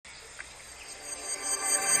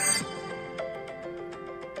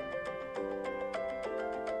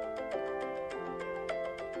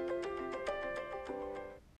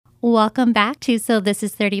Welcome back to So This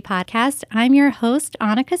Is 30 podcast. I'm your host,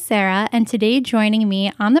 Annika Sarah, and today joining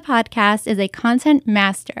me on the podcast is a content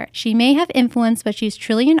master. She may have influence, but she's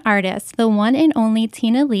truly an artist, the one and only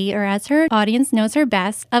Tina Lee, or as her audience knows her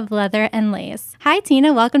best, of Leather and Lace. Hi,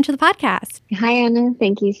 Tina. Welcome to the podcast. Hi, Anna.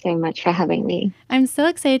 Thank you so much for having me. I'm so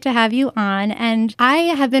excited to have you on, and I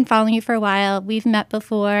have been following you for a while. We've met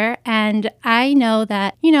before, and I know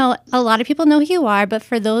that, a lot of people know who you are, but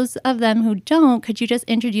for those of them who don't, could you just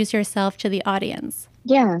introduce yourself to the audience?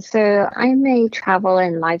 Yeah, so I'm a travel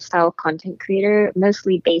and lifestyle content creator,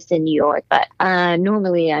 mostly based in New York, but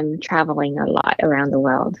normally I'm traveling a lot around the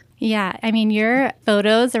world. Yeah, I mean, your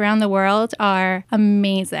photos around the world are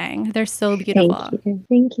amazing. They're so beautiful. Thank you.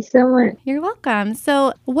 Thank you so much. You're welcome.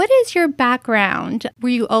 So what is your background? Were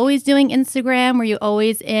you always doing Instagram? Were you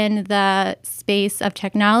always in the space of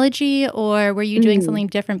technology, or were you doing something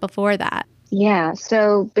different before that? Yeah,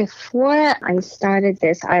 so before I started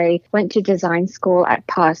this, I went to design school at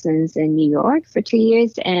Parsons in New York for 2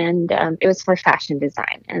 years, and it was for fashion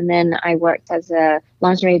design. And then I worked as a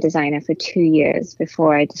lingerie designer for 2 years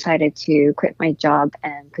before I decided to quit my job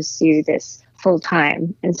and pursue this full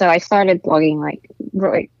time. And so I started blogging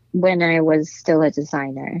right when I was still a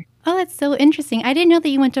designer. Oh, that's so interesting. I didn't know that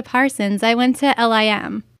you went to Parsons. I went to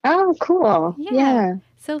LIM. Oh, cool. Yeah.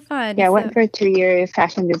 So fun. Yeah, I went for a 2-year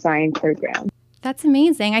fashion design program. That's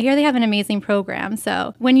amazing. I hear they have an amazing program.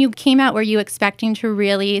 So when you came out, were you expecting to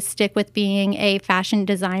really stick with being a fashion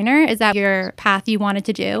designer? Is that your path you wanted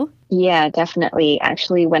to do? Yeah, definitely.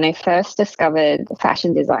 Actually, when I first discovered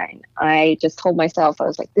fashion design, I just told myself, I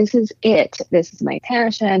was like, this is it. This is my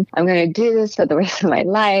passion. I'm going to do this for the rest of my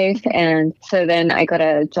life. And so then I got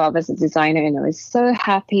a job as a designer and I was so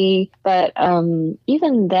happy. But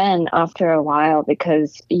even then, after a while,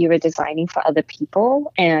 because you were designing for other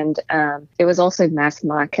people and it was also mass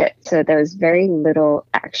market. So there was very little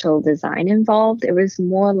actual design involved. It was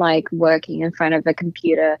more like working in front of a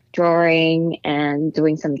computer, drawing and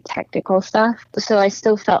doing some technical stuff. So I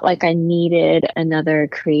still felt like I needed another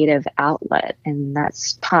creative outlet. And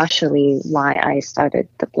that's partially why I started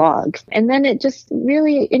the blog. And then it just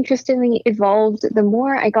really interestingly evolved. The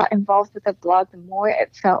more I got involved with the blog, the more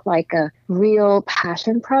it felt like a real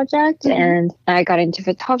passion project. And I got into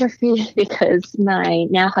photography because my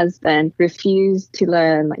now husband refused to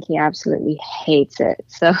learn. Like, he absolutely hates it.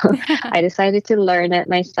 So I decided to learn it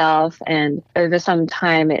myself. And over some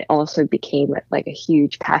time, it also became like a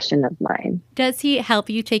huge passion of mine. Does he help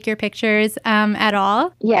you take your pictures at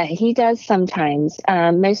all? Yeah, he does sometimes.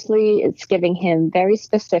 Mostly it's giving him very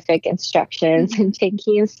specific instructions and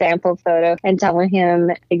taking a sample photo and telling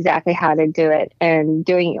him exactly how to do it and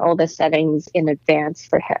doing all the settings in advance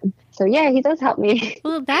for him. So yeah, he does help me.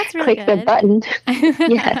 Well, that's really click good. the button.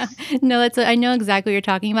 Yes. No, I know exactly what you're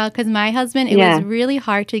talking about because my husband, it was really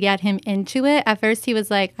hard to get him into it. At first, he was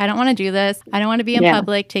like, I don't want to do this. I don't want to be in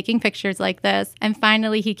public taking pictures like this. And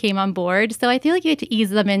finally, he came on board. So I feel like you had to ease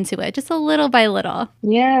them into it just a little by little.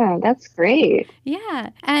 Yeah, that's great. Yeah.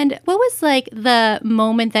 And what was like the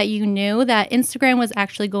moment that you knew that Instagram was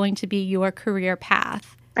actually going to be your career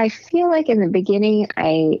path? I feel like in the beginning,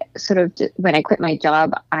 when I quit my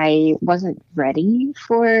job, I wasn't ready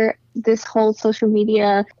for this whole social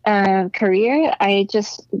media career. I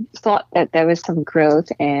just thought that there was some growth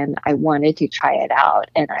and I wanted to try it out.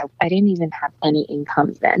 And I didn't even have any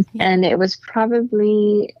income then. And it was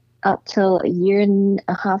probably up till a year and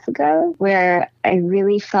a half ago where I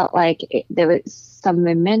really felt like there was some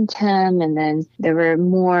momentum and then there were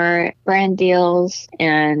more brand deals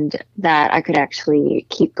and that I could actually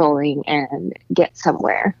keep going and get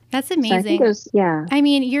somewhere. That's amazing. So I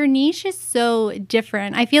mean, your niche is so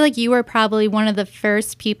different. I feel like you were probably one of the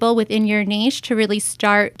first people within your niche to really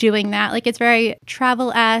start doing that. Like, it's very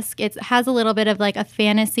travel-esque. It has a little bit of like a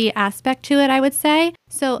fantasy aspect to it, I would say.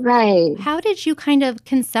 So how did you kind of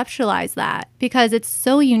conceptualize that? Because it's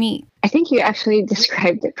so unique. I think you actually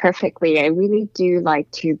described it perfectly. I really do like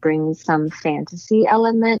to bring some fantasy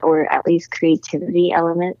element or at least creativity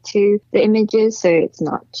element to the images. So it's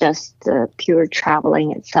not just the pure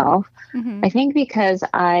traveling itself. I think because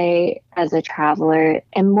I, as a traveler,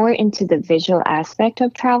 am more into the visual aspect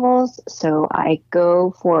of travels. So I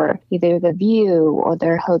go for either the view or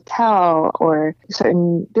their hotel or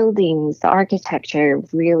certain buildings. The architecture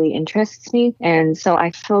really interests me. And so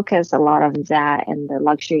I focus a lot on that and the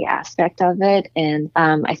luxury aspect of it. And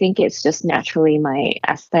I think it's just naturally my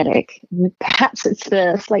aesthetic. Perhaps it's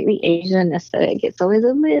the slightly Asian aesthetic. It's always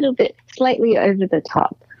a little bit slightly over the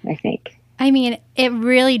top, I think. I mean, it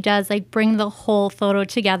really does like bring the whole photo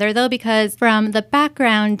together though, because from the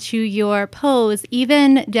background to your pose,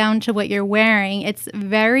 even down to what you're wearing, it's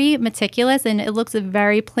very meticulous and it looks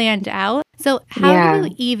very planned out. So how do Yeah.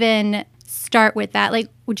 you even start with that? Like,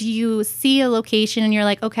 do you see a location and you're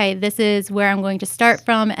like, okay, this is where I'm going to start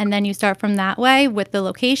from, and then you start from that way with the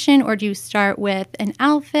location, or do you start with an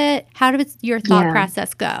outfit? How does your thought Yeah.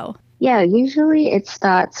 process go? Yeah, usually it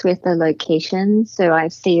starts with the location. So I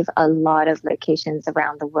save a lot of locations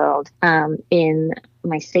around the world in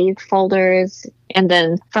my saved folders. And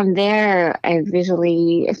then from there, I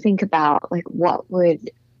visually think about like what would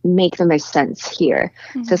make the most sense here.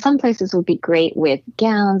 So some places would be great with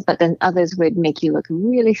gowns, but then others would make you look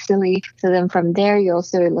really silly. So then from there, you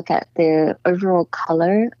also look at the overall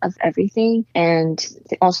color of everything and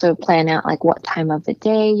also plan out like what time of the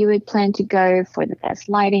day you would plan to go for the best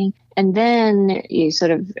lighting. And then you sort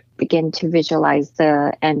of begin to visualize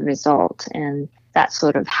the end result. And that's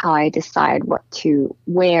sort of how I decide what to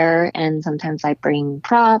wear. And sometimes I bring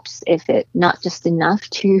props if it's not just enough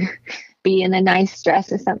to be in a nice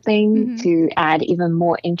dress or something to add even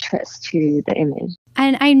more interest to the image.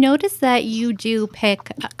 And I noticed that you do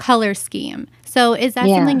pick a color scheme. So is that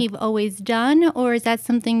Yeah. something you've always done, or is that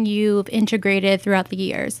something you've integrated throughout the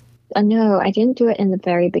years? No, I didn't do it in the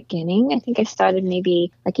very beginning. I think I started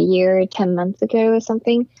maybe like a year, 10 months ago or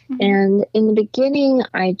something. And in the beginning,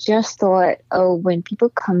 I just thought, oh, when people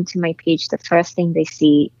come to my page, the first thing they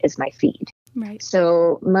see is my feed. Right.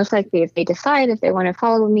 So most likely if they decide if they want to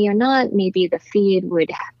follow me or not, maybe the feed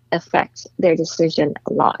would affect their decision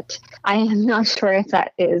a lot. I am not sure if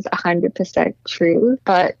that is 100% true,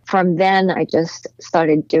 but from then I just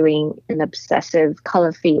started doing an obsessive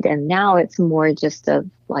color feed, and now it's more just of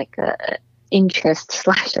like a interest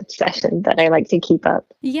 / obsession that I like to keep up.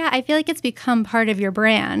 Yeah, I feel like it's become part of your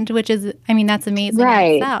brand, which is, I mean, that's amazing in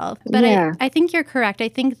Right. itself. But Yeah. I think you're correct. I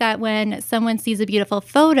think that when someone sees a beautiful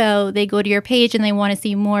photo, they go to your page and they want to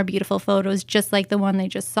see more beautiful photos, just like the one they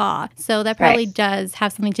just saw. So that probably Right. does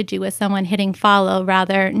have something to do with someone hitting follow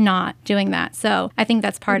rather not doing that. So I think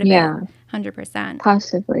that's part of Yeah. it, 100%.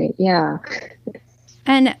 Possibly. Yeah.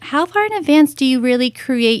 And how far in advance do you really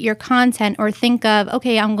create your content or think of,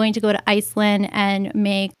 okay, I'm going to go to Iceland and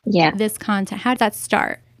make Yeah. this content? How did that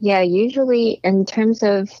start? Yeah, usually in terms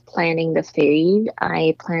of planning the feed,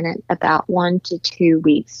 I plan it about 1 to 2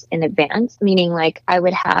 weeks in advance, meaning like I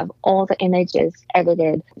would have all the images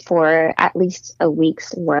edited for at least a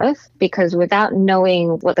week's worth, because without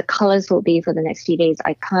knowing what the colors will be for the next few days,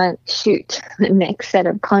 I can't shoot the next set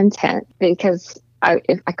of content because I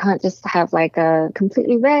can't just have like a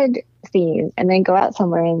completely red theme and then go out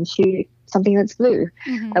somewhere and shoot something that's blue.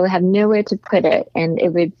 I would have nowhere to put it, and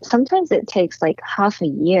sometimes it takes like half a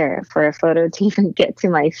year for a photo to even get to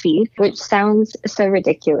my feed, which sounds so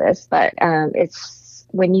ridiculous, but it's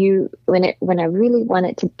when I really want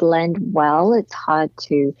it to blend well, it's hard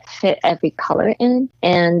to fit every color in.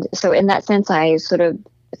 And so in that sense, I sort of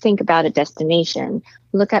think about a destination,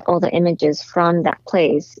 look at all the images from that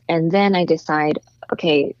place, and then I decide,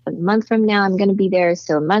 okay, a month from now I'm going to be there.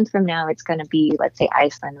 So a month from now it's going to be, let's say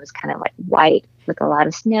Iceland was kind of like white with a lot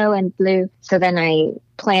of snow and blue. So then I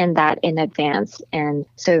plan that in advance. And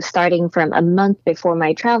so starting from a month before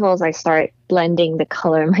my travels, I start blending the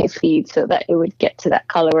color in my feed so that it would get to that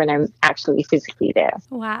color when I'm actually physically there.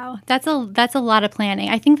 Wow, that's a lot of planning.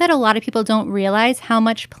 I think that a lot of people don't realize how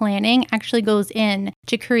much planning actually goes in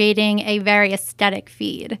to creating a very aesthetic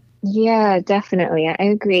feed. Yeah, definitely. I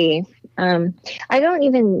agree. I don't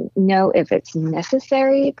even know if it's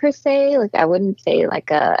necessary per se. Like, I wouldn't say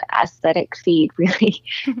like a aesthetic feed really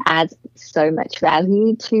adds so much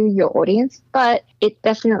value to your audience, but it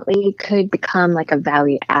definitely could become like a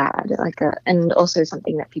value add, and also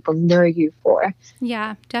something that people know you for.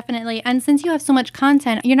 Yeah, definitely. And since you have so much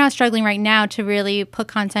content, you're not struggling right now to really put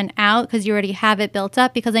content out because you already have it built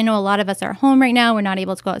up, because I know a lot of us are home right now. We're not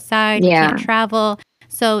able to go outside. Yeah. We can't travel.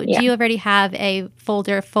 So Yeah. do you already have a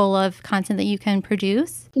folder full of content that you can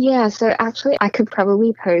produce? Yeah, so actually I could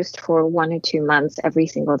probably post for 1 or 2 months every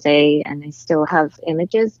single day and I still have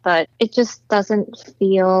images, but it just doesn't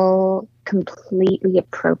feel completely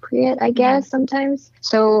appropriate, I guess, sometimes.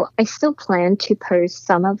 So I still plan to post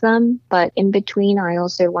some of them, but in between I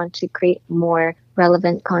also want to create more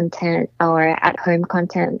relevant content or at-home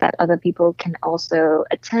content that other people can also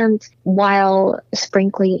attempt, while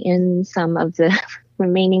sprinkling in some of the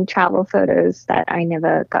remaining travel photos that I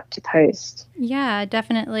never got to post. Yeah,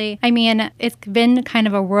 definitely. I mean, it's been kind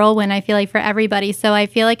of a whirlwind, I feel like, for everybody. So I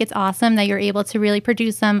feel like it's awesome that you're able to really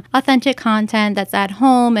produce some authentic content that's at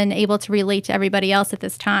home and able to relate to everybody else at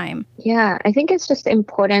this time. Yeah, I think it's just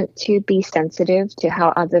important to be sensitive to how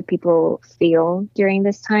other people feel during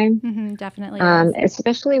this time, Definitely.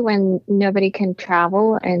 especially when nobody can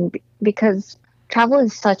travel. And because travel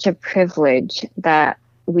is such a privilege that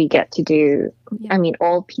we get to do. Yeah. I mean,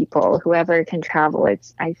 all people, whoever can travel,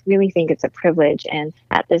 I really think it's a privilege. And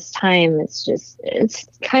at this time, it's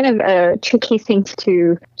kind of a tricky thing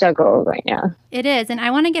to juggle right now. It is. And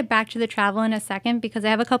I want to get back to the travel in a second because I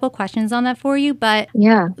have a couple questions on that for you. But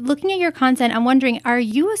yeah, looking at your content, I'm wondering, are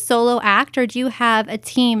you a solo act or do you have a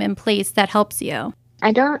team in place that helps you?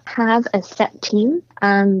 I don't have a set team,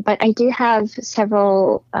 but I do have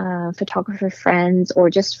several photographer friends or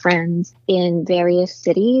just friends in various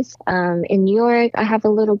cities. In New York, I have a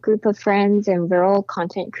little group of friends and we're all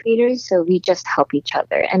content creators, so we just help each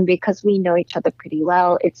other. And because we know each other pretty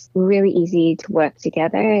well, it's really easy to work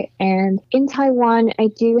together. And in Taiwan, I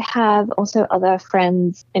do have also other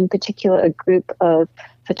friends, in particular a group of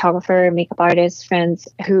photographer, makeup artist friends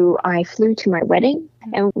who I flew to my wedding,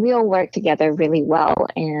 and we all work together really well.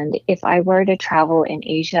 And if I were to travel in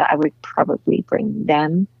Asia, I would probably bring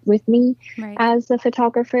them with me as a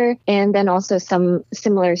photographer. And then also some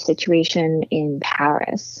similar situation in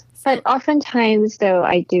Paris. But oftentimes, though,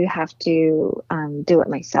 I do have to do it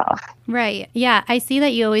myself. Right. Yeah. I see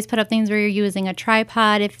that you always put up things where you're using a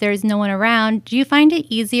tripod if there's no one around. Do you find it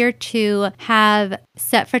easier to have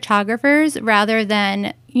set photographers rather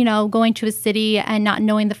than, going to a city and not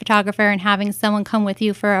knowing the photographer and having someone come with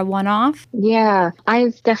you for a one-off? Yeah,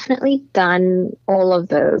 I've definitely done all of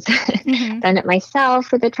those. Done it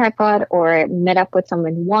myself with a tripod or met up with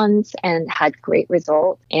someone once and had great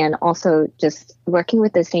results. And also just working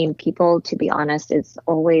with the same people, to be honest, is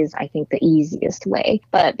always, I think, the easiest way.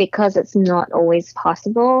 But because it's not always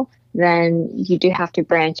possible, then you do have to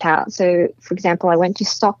branch out. So, for example, I went to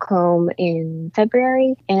Stockholm in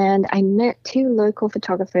February and I met 2 local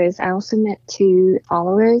photographers. I also met 2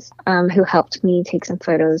 followers who helped me take some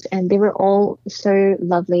photos, and they were all so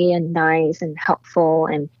lovely and nice and helpful.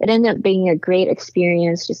 And it ended up being a great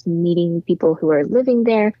experience just meeting people who are living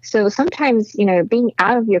there. So sometimes, being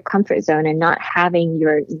out of your comfort zone and not having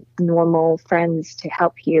your normal friends to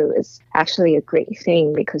help you is actually a great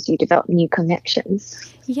thing because you develop new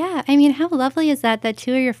connections. Yeah. I mean, how lovely is that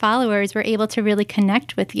 2 of your followers were able to really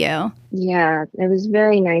connect with you? Yeah, it was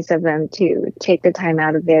very nice of them to take the time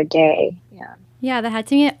out of their day. Yeah. Yeah, that had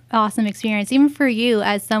to be an awesome experience, even for you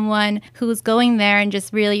as someone who's going there and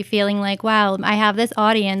just really feeling like, wow, I have this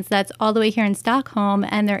audience that's all the way here in Stockholm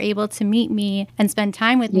and they're able to meet me and spend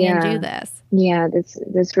time with me and do this. Yeah,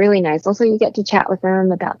 that's really nice. Also, you get to chat with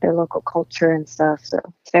them about their local culture and stuff. So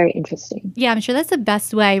it's very interesting. Yeah, I'm sure that's the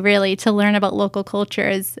best way, really, to learn about local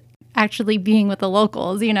cultures, actually being with the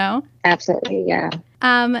locals, Absolutely, yeah.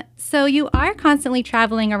 So you are constantly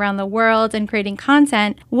traveling around the world and creating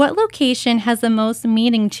content. What location has the most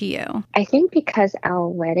meaning to you? I think because our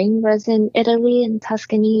wedding was in Italy, in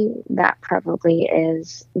Tuscany, that probably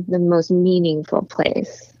is the most meaningful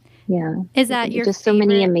place. Yeah. Is that your just favorite? So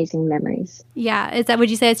many amazing memories. Yeah. Would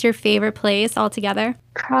you say it's your favorite place altogether?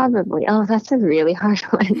 Probably. Oh, that's a really hard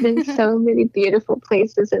one. There's so many beautiful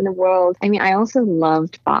places in the world. I mean, I also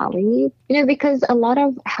loved Bali, because a lot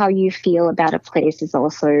of how you feel about a place is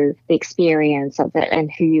also the experience of it and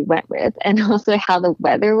who you went with, and also how the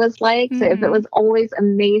weather was like. So if it was always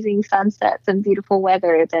amazing sunsets and beautiful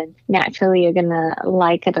weather, then naturally you're going to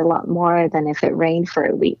like it a lot more than if it rained for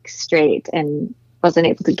a week straight and wasn't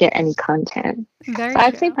able to get any content. So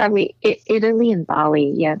I'd say probably Italy and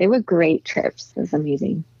Bali. Yeah, they were great trips. It was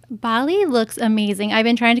amazing. Bali looks amazing. I've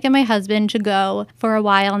been trying to get my husband to go for a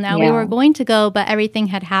while now. Yeah. We were going to go, but everything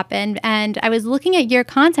had happened. And I was looking at your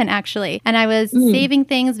content, actually, and I was saving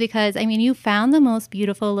things because, you found the most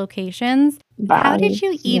beautiful locations. Bali. How did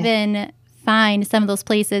you even find some of those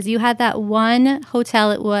places? You had that one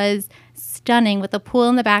hotel. It was stunning with the pool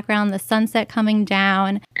in the background, the sunset coming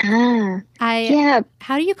down. How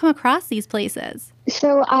do you come across these places?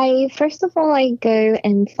 So first of all, I go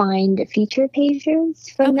and find feature pages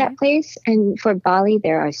from that place. And for Bali,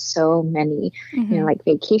 there are so many, like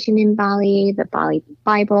Vacation in Bali, the Bali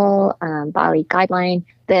Bible, Bali Guideline.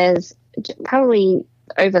 There's probably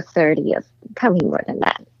over 30 of, probably more than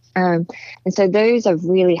that. And so those are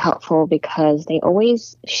really helpful because they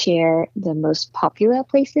always share the most popular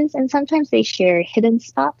places, and sometimes they share hidden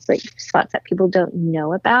spots, like spots that people don't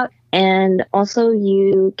know about. And also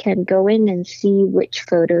you can go in and see which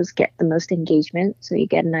photos get the most engagement. So you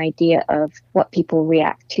get an idea of what people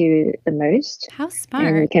react to the most. How And you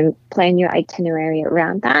smart. can plan your itinerary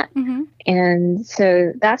around that. Hmm. And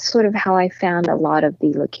so that's sort of how I found a lot of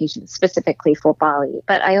the locations specifically for Bali.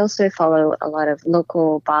 But I also follow a lot of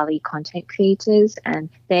local Bali content creators, and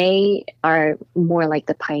they are more like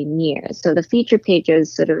the pioneers. So the feature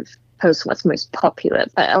pages sort of post what's most popular.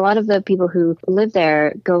 But a lot of the people who live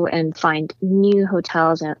there go and find new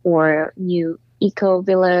hotels or new eco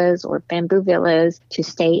villas or bamboo villas to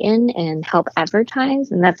stay in and help advertise.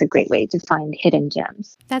 And that's a great way to find hidden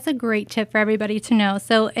gems. That's a great tip for everybody to know.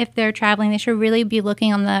 So if they're traveling, they should really be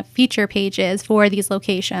looking on the feature pages for these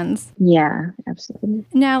locations. Yeah, absolutely.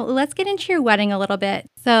 Now, let's get into your wedding a little bit.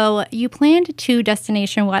 So you planned 2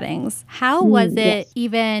 destination weddings. How was it Yes.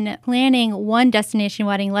 even planning 1 destination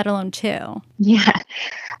wedding, let alone 2? Yeah.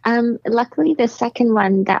 Luckily, the second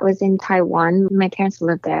one that was in Taiwan, my parents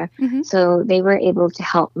lived there. Hmm. So they were able to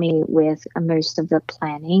help me with most of the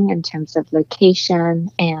planning in terms of location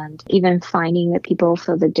and even finding the people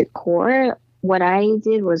for the decor. What I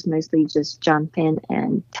did was mostly just jump in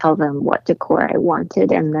and tell them what decor I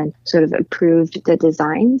wanted and then sort of approved the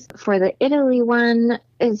designs. For the Italy one,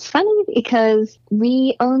 it's funny because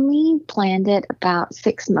we only planned it about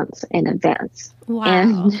 6 months in advance. Wow.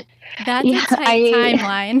 And That's yeah, a tight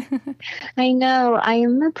timeline. I know I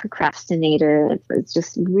am a procrastinator. It's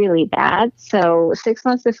just really bad. So 6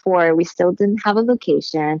 months before, we still didn't have a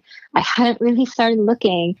location. I hadn't really started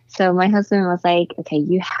looking. So my husband was like, okay,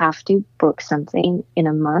 you have to book something in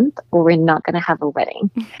a month or we're not going to have a wedding.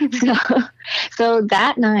 so, so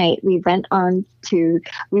that night we went on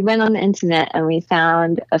the internet and we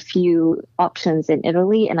found a few options in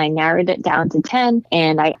Italy and I narrowed it down to 10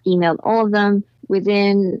 and I emailed all of them.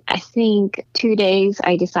 Within, I think, 2 days,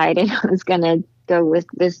 I decided I was going to go with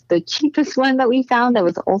the cheapest one that we found that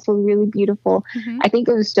was also really beautiful. Hmm. I think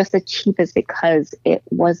it was just the cheapest because it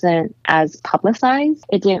wasn't as publicized.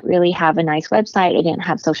 It didn't really have a nice website. It didn't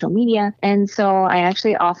have social media. And so I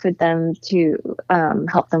actually offered them to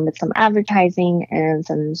help them with some advertising and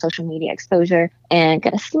some social media exposure and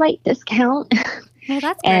get a slight discount. Well,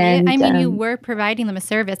 that's great. And I mean, you were providing them a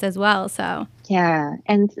service as well, so. yeah,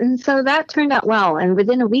 and so that turned out well. And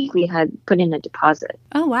within a week, we had put in a deposit.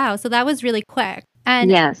 Oh, wow. So that was really quick.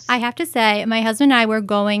 And Yes. I have to say, my husband and I were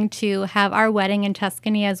going to have our wedding in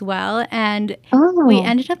Tuscany as well. And Oh, we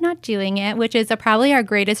ended up not doing it, which is probably our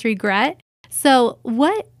greatest regret. So,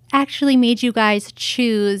 what actually made you guys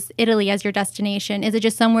choose Italy as your destination? Is it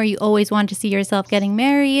just somewhere you always want to see yourself getting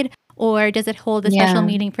married? Or does it hold a special yeah.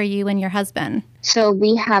 meaning for you and your husband? So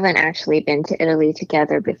we haven't actually been to Italy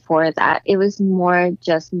together before that. It was more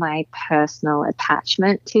just my personal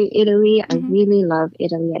attachment to Italy. I Mhm. really love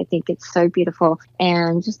Italy. I think it's so beautiful.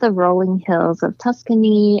 And just the rolling hills of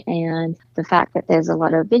Tuscany and the fact that there's a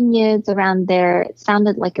lot of vineyards around there, it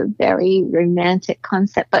sounded like a very romantic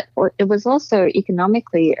concept, but it was also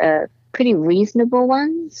economically a pretty reasonable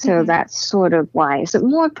one. So Mhm. that's sort of why. So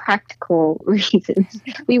more practical reasons.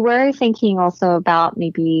 We were thinking also about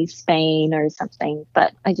maybe Spain or something,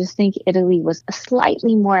 but I just think Italy was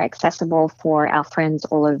slightly more accessible for our friends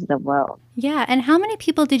all over the world. Yeah. And how many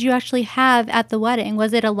people did you actually have at the wedding?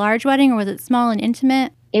 Was it a large wedding or was it small and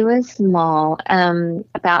intimate? It was small,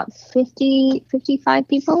 about 55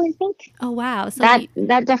 people, I think. Oh, wow. So,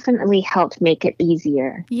 That definitely helped make it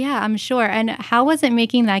easier. yeah, I'm sure. And how was it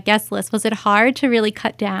making that guest list? Was it hard to really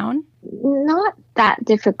cut down? Not that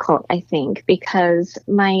difficult, I think, because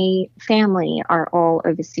my family are all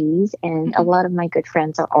overseas and a Mhm. lot of my good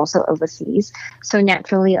friends are also overseas. So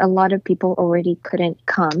naturally, a lot of people already couldn't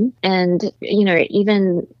come. And,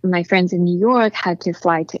 even my friends in New York had to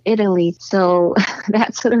fly to Italy. So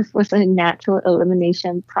that sort of was a natural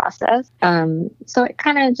elimination process. So it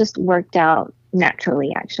kind of just worked out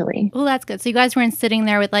naturally, actually. Well, that's good. So you guys weren't sitting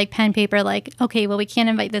there with like pen, paper, like, okay, well, we can't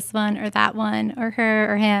invite this one or that one or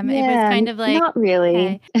her or him. It was Yeah, kind of like, not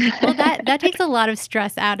really. okay. Well, that takes a lot of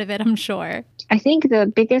stress out of it, I'm sure. I think the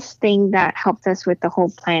biggest thing that helped us with the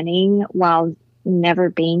whole planning while never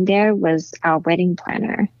being there was our wedding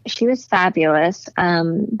planner. She was fabulous.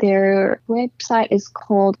 Their website is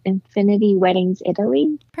called Infinity Weddings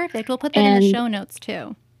Italy. Perfect. We'll put that in the And show notes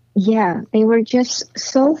too. yeah, they were just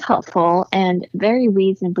so helpful and very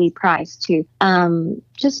reasonably priced too.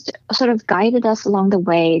 just sort of guided us along the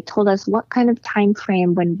way, told us what kind of time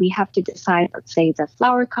frame when we have to decide, let's say, the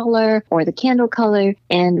flower color or the candle color.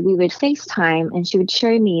 And we would FaceTime and she would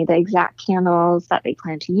show me the exact candles that they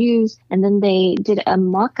plan to use. And then they did a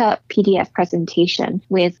mock-up PDF presentation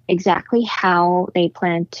with exactly how they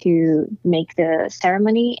plan to make the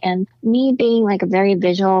ceremony. And me being like a very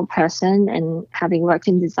visual person and having worked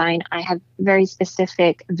in design, I have very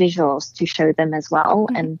specific visuals to show them as well.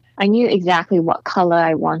 Mhm. And I knew exactly what color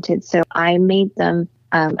I wanted. So I made them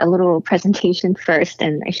a little presentation first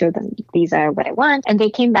and I showed them these are what I want. And they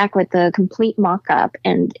came back with the complete mock-up.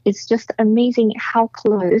 And it's just amazing how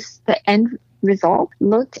close the end result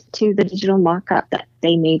looked to the digital mock-up that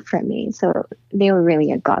they made for me. So they were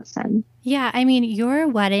really a godsend. Yeah, I mean, your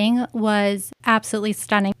wedding was absolutely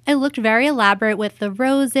stunning. It looked very elaborate with the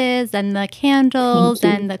roses and the candles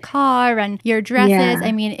and the car and your dresses. Yeah.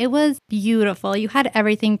 I mean, it was beautiful. You had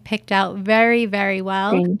everything picked out very, very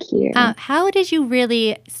well. Thank you. How did you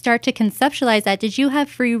really start to conceptualize that? Did you have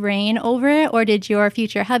free reign over it, or did your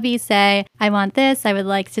future hubby say, I want this, I would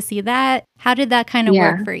like to see that? How did that kind of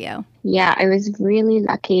work for you? Yeah, I was really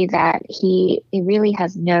lucky that he really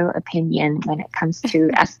has no opinion when it comes to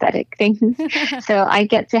aesthetic things. So I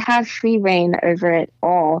get to have free reign over it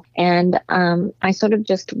all. And I sort of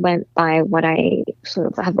just went by what I sort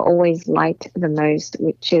of have always liked the most,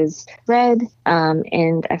 which is red.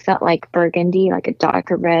 And I felt like burgundy, like a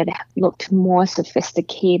darker red, looked more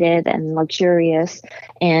sophisticated and luxurious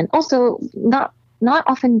and also not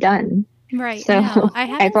often done. Right. So no,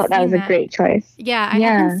 I thought that was a great choice. Yeah, I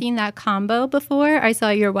haven't seen that combo before. I saw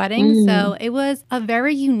your wedding. So it was a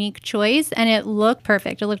very unique choice and it looked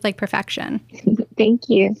perfect. It looked like perfection. Thank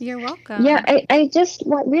you. You're welcome. Yeah, I just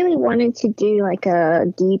really wanted to do like a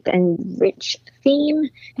deep and rich theme.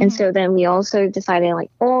 And so then we also decided like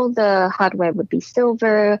all the hardware would be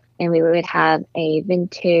silver and we would have a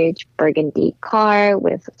vintage burgundy car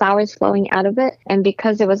with flowers flowing out of it. And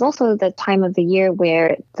because it was also the time of the year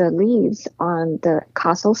where the leaves on the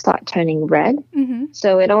castle start turning red.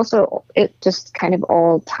 So it just kind of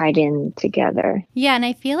all tied in together. Yeah, and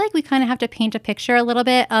I feel like we kind of have to paint a picture a little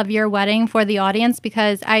bit of your wedding for the audience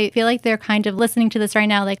because I feel like they're kind of listening to this right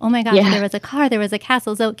now like, oh my gosh, there was a car, there was a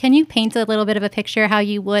castle. So can you paint a little bit of a picture how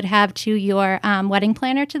you would have to your wedding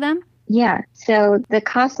planner to them? Yeah, so the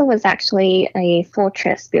castle was actually a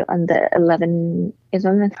fortress built in the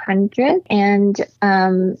 1100s, and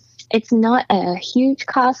it's not a huge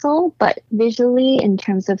castle, but visually, in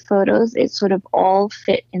terms of photos, it sort of all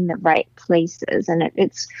fit in the right places. And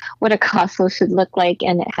it's what a castle should look like.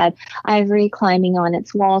 And it had ivory climbing on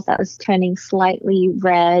its walls that was turning slightly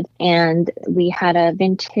red. And we had a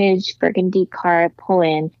vintage burgundy car pull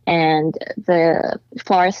in. And the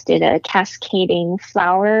florist did a cascading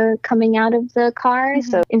flower coming out of the car.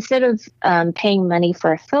 So instead of paying money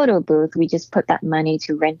for a photo booth, we just put that money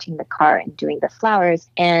to renting the car and doing the flowers.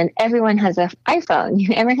 And everyone has an iPhone.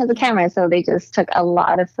 Everyone has a camera. So they just took a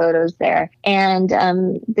lot of photos there. And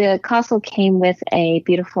the castle came with a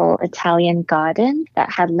beautiful Italian garden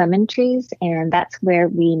that had lemon trees. And that's where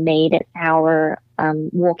we made it our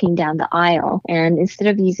walking down the aisle. And instead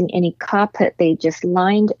of using any carpet, they just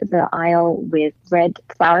lined the aisle with red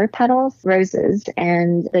flower petals, roses,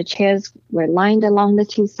 and the chairs were lined along the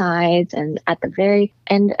two sides. And at the very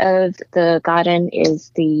end of the garden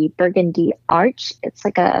is the burgundy arch. It's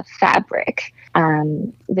like a fabric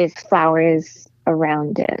with flowers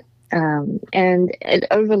around it. And it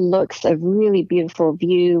overlooks a really beautiful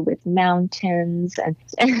view with mountains, and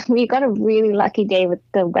we got a really lucky day with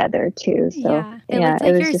the weather too. So it looked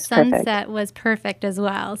like your sunset was perfect as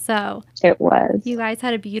well. So it was. You guys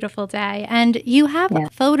had a beautiful day, and you have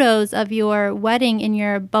photos of your wedding in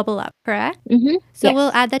your Bubble Up, correct? So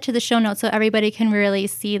we'll add that to the show notes so everybody can really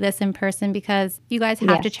see this in person because you guys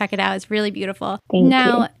have to check it out. It's really beautiful. Thank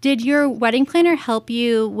you. Did your wedding planner help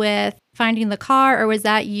you with finding the car, or was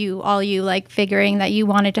that all you like figuring that you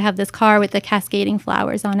wanted to have this car with the cascading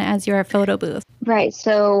flowers on it as your photo booth? Right.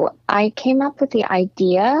 So I came up with the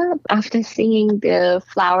idea after seeing the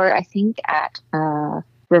flower, I think at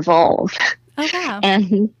Revolve. Oh, wow.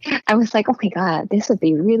 And I was like, oh my God, this would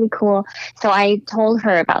be really cool. So I told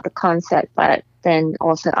her about the concept, but then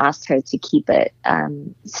also asked her to keep it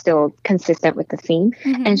still consistent with the theme.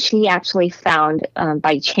 And she actually found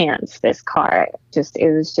by chance this car.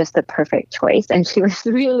 It was just the perfect choice. And she was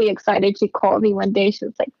really excited. She called me one day. She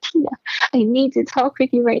was like, Tina, I need to talk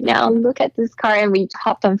with you right now. Look at this car. And we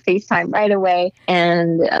hopped on FaceTime right away.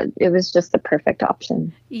 And it was just the perfect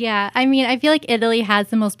option. Yeah. I mean, I feel like Italy has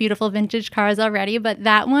the most beautiful vintage cars already, but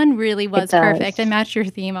that one really was perfect. It matched your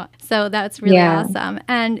theme. So that's really awesome.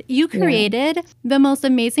 And you created The most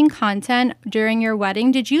amazing content during your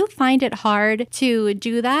wedding, did you find it hard to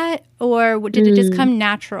do that? Or did it just come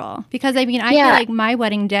natural? Because I mean, I feel like my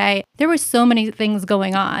wedding day, there were so many things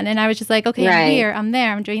going on. And I was just like, okay, I'm here, I'm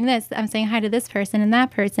there, I'm doing this, I'm saying hi to this person and that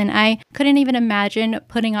person. I couldn't even imagine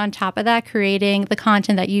putting on top of that, creating the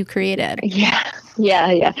content that you created.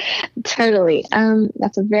 Yeah, totally.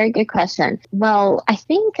 That's a very good question. Well, I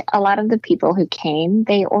think a lot of the people who came,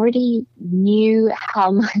 they already knew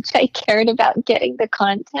how much I cared about getting the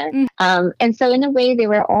content. And so in a way, they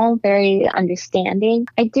were all very understanding.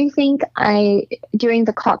 I do think during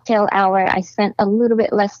the cocktail hour, I spent a little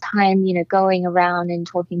bit less time, going around and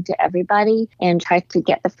talking to everybody and tried to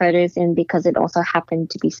get the photos in because it also happened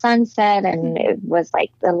to be sunset and it was like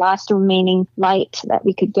the last remaining light that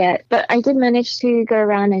we could get. But I did manage to go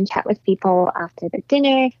around and chat with people after the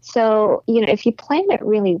dinner. So, if you plan it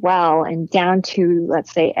really well and down to,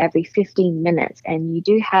 let's say, every 15 minutes, and you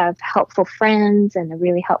do have helpful friends and a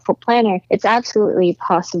really helpful planner, it's absolutely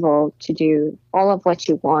possible to do all of what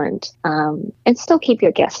you want and still keep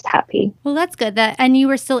your guests happy. Well, that's good. And you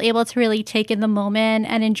were still able to really take in the moment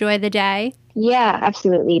and enjoy the day. Yeah,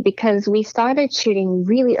 absolutely. Because we started shooting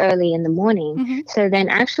really early in the morning. So then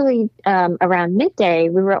actually around midday,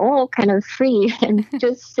 we were all kind of free and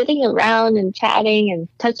just sitting around and chatting and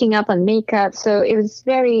touching up on makeup. So it was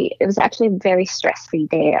actually a very stress-free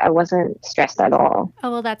day. I wasn't stressed at all.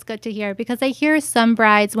 Oh, well, that's good to hear because I hear some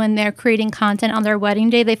brides when they're creating content on their wedding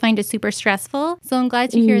day, they find it super stressful. So I'm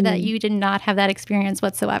glad to hear that you did not have that experience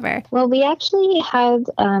whatsoever. Well, we actually had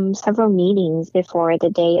several meetings before the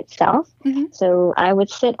day itself. So I would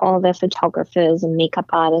sit all the photographers and makeup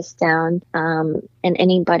artists down and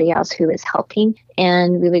anybody else who was helping.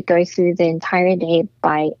 And we would go through the entire day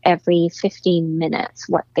by every 15 minutes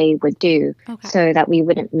what they would do so that we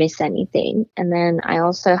wouldn't miss anything. And then I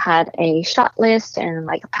also had a shot list and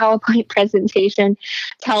like a PowerPoint presentation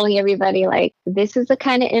telling everybody like, this is the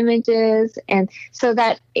kind of images. And so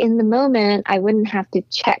that in the moment, I wouldn't have to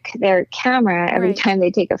check their camera every time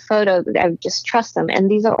they take a photo. I would just trust them.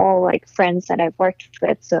 And these are all like friends that I've worked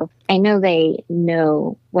with. So I know they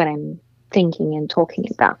know what I'm thinking and talking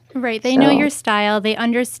about. Right. They know your style. They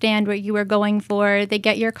understand what you are going for. They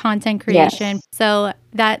get your content creation. Yes. So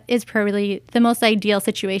that is probably the most ideal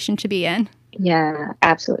situation to be in. Yeah,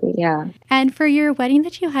 absolutely. Yeah. And for your wedding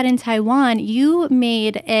that you had in Taiwan, you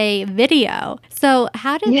made a video. So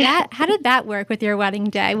how did that work with your wedding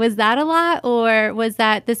day? Was that a lot or was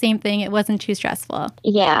that the same thing? It wasn't too stressful?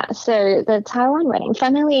 Yeah. So the Taiwan wedding,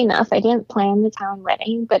 funnily enough, I didn't plan the Taiwan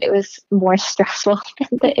wedding, but it was more stressful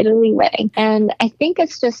than the Italy wedding. And I think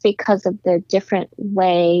it's just because of the different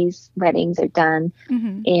ways weddings are done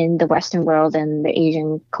in the Western world and the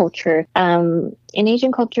Asian culture. In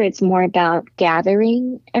Asian culture, it's more about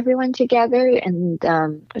gathering everyone together and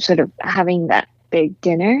sort of having that big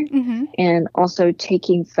dinner and also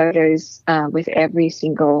taking photos with every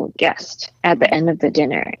single guest at the end of the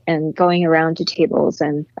dinner and going around to tables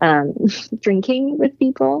and drinking with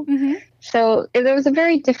people. So there was a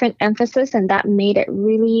very different emphasis, and that made it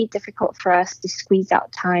really difficult for us to squeeze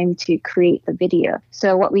out time to create the video.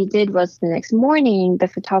 So what we did was the next morning, the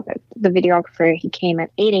videographer, he came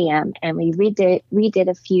at 8 a.m. and we redid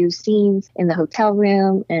a few scenes in the hotel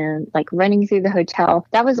room and like running through the hotel.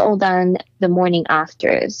 That was all done the morning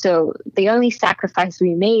after. So the only sacrifice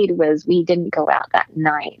we made was we didn't go out that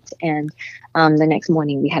night. And the next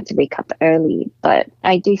morning we had to wake up early, but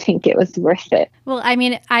I do think it was worth it. Well, I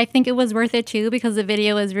mean, I think it was worth it too because the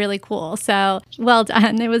video was really cool. So well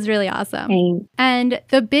done. It was really awesome. Thanks. And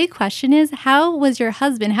the big question is, how was your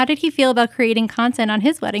husband? How did he feel about creating content on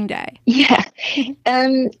his wedding day? Yeah.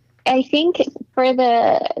 I think for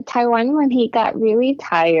the Taiwan one, he got really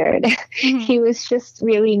tired. He was just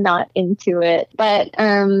really not into it. But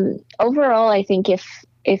overall, I think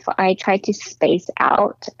if I try to space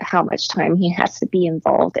out how much time he has to be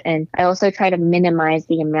involved, and I also try to minimize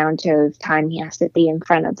the amount of time he has to be in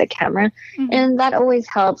front of the camera, and that always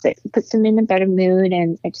helps. It puts him in a better mood,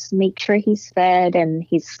 and I just make sure he's fed and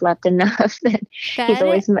he's slept enough, and he's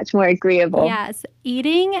always much more agreeable. Yes,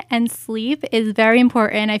 eating and sleep is very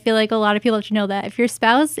important. I feel like a lot of people should know that. If your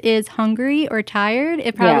spouse is hungry or tired,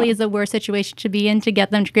 it probably is a worse situation to be in to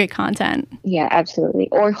get them to create content. Yeah, absolutely.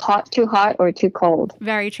 Or too hot or too cold.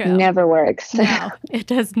 Very true. Never works. No, it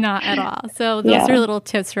does not at all. So those are little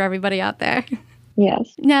tips for everybody out there.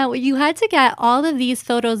 Yes. Now, you had to get all of these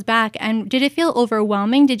photos back, and did it feel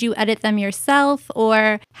overwhelming? Did you edit them yourself,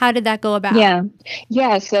 or how did that go about?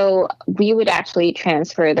 Yeah. So we would actually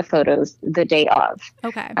transfer the photos the day of.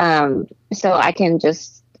 Okay. So I can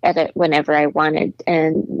just edit whenever I wanted.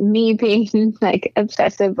 And me being like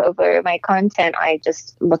obsessive over my content, I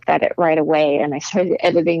just looked at it right away and I started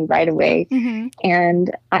editing right away. Mm-hmm.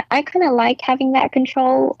 And I kind of like having that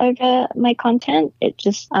control over my content. It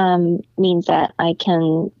just means that I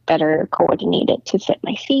can better coordinate it to fit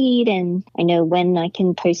my feed, and I know when I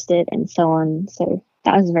can post it and so on. So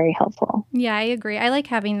that was very helpful. Yeah, I agree. I like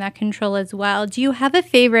having that control as well. Do you have a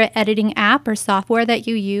favorite editing app or software that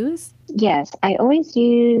you use? Yes, I always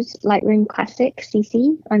use Lightroom Classic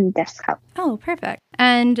CC on desktop. Oh, perfect.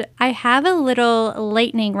 And I have a little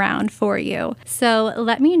lightning round for you. So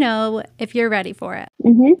let me know if you're ready for it.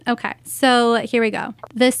 Mm-hmm. Okay, so here we go.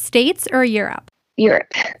 The States or Europe?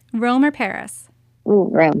 Europe. Rome or Paris? Ooh,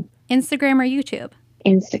 Rome. Instagram or YouTube?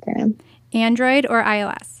 Instagram. Android or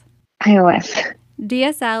iOS? iOS.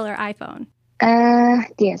 DSL or iPhone?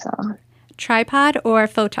 DSL. Tripod or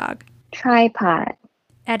photog? Tripod.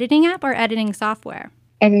 Editing app or editing software?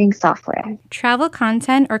 Editing software. Travel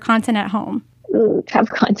content or content at home? Ooh,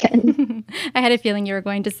 travel content. I had a feeling you were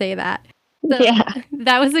going to say that. So Yeah.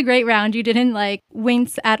 that was a great round. You didn't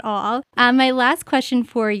wince at all. My last question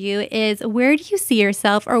for you is, where do you see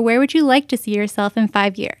yourself, or where would you like to see yourself in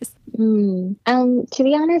 5 years? To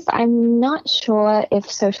be honest, I'm not sure if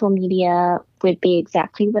social media would be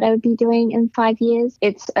exactly what I would be doing in 5 years.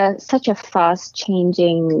 It's such a fast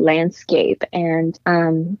changing landscape. And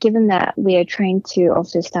given that we are trying to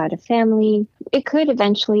also start a family, it could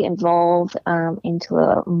eventually evolve into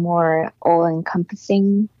a more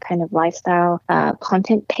all-encompassing kind of lifestyle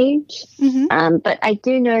content page. Mm-hmm. But I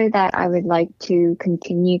do know that I would like to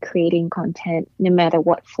continue creating content no matter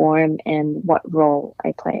what form and what role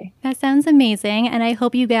I play. That sounds amazing, and I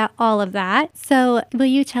hope you get all of that. So will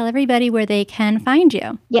you tell everybody where they can find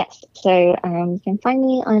you? Yes. So you can find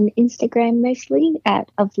me on Instagram mostly at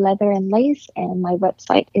Of Leather and Lace, and my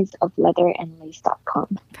website is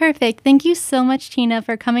ofleatherandlace.com. Perfect. Thank you so much, Tina,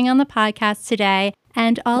 for coming on the podcast today.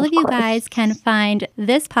 And all of you guys can find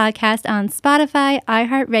this podcast on Spotify,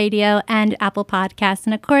 iHeartRadio, and Apple Podcasts.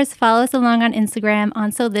 And of course, follow us along on Instagram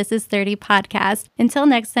on So This Is 30 Podcast. Until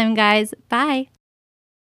next time, guys. Bye.